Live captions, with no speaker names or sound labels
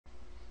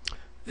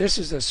This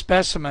is a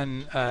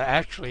specimen,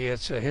 actually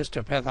it's a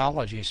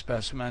histopathology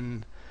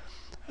specimen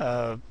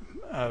of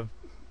an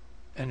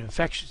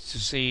infectious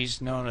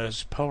disease known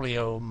as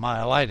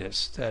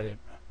poliomyelitis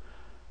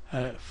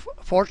that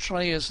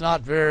fortunately is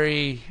not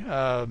very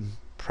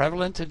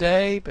prevalent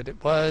today, but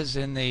it was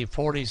in the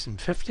 40s and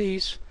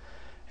 50s,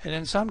 and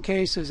in some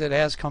cases it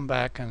has come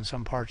back in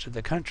some parts of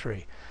the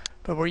country.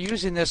 But we're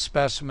using this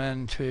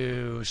specimen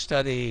to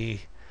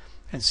study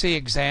and see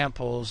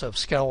examples of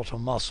skeletal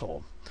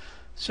muscle.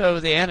 So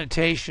the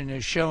annotation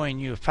is showing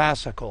you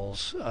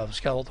fascicles of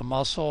skeletal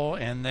muscle,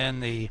 and then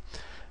the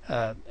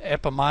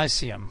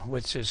epimysium,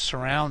 which is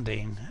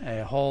surrounding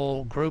a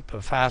whole group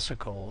of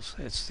fascicles.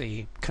 It's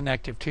the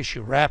connective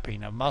tissue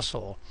wrapping of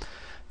muscle.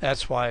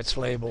 That's why it's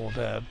labeled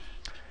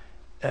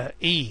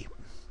E.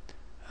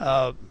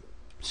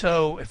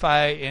 So if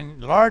I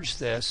enlarge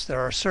this, there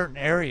are certain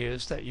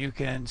areas that you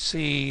can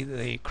see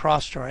the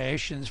cross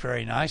striations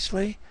very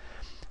nicely.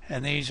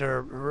 And these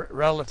are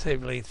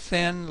relatively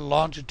thin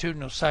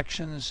longitudinal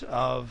sections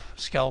of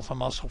skeletal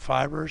muscle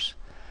fibers.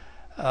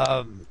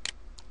 And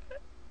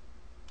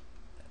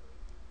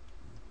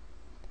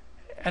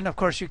of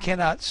course you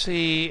cannot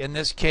see, in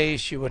this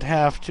case you would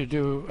have to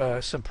do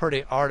some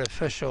pretty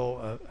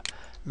artificial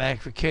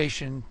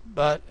magnification,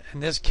 but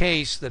in this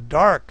case the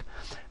dark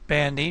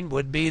banding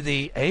would be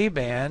the A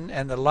band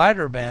and the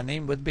lighter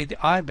banding would be the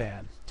I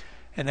band.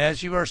 And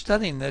as you are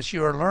studying this,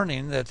 you are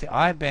learning that the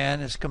I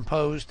band is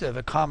composed of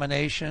a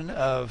combination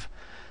of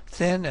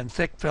thin and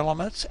thick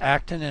filaments,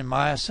 actin and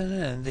myosin,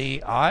 and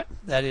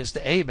that is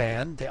the A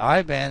band. The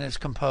I band is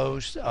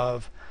composed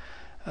of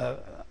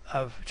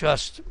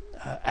just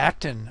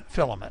actin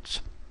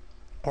filaments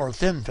or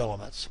thin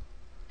filaments.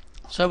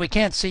 So we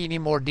can't see any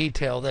more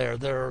detail there.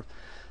 There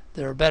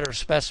are better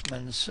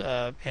specimens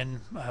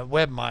in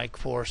WebMic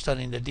for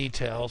studying the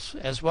details,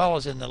 as well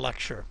as in the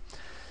lecture.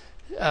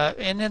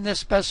 And in this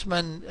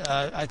specimen,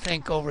 I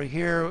think over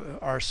here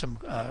are some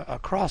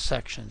cross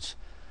sections.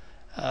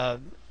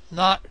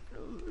 Not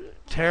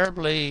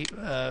terribly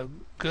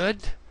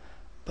good,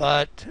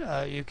 but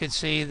you can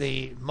see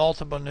the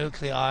multiple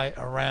nuclei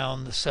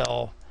around the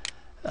cell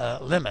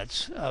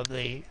limits of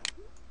the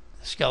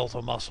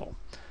skeletal muscle.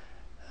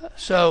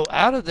 So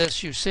out of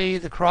this you see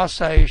the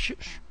cross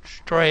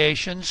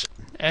striations,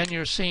 and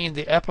you're seeing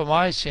the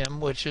epimysium,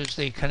 which is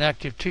the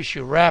connective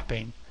tissue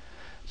wrapping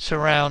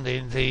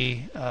surrounding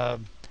the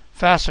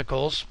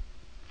fascicles,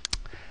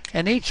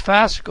 and each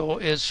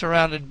fascicle is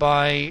surrounded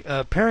by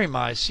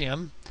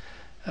perimysium,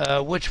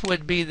 which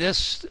would be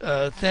this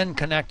thin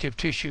connective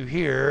tissue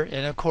here,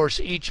 and of course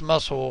each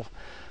muscle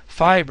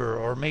fiber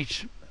or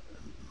each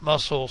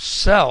muscle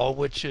cell,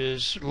 which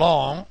is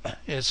long,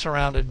 is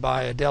surrounded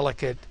by a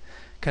delicate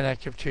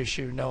connective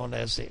tissue known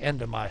as the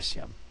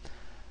endomysium.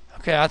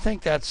 Okay, I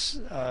think that's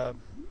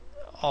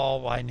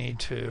all I need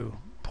to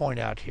point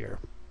out here.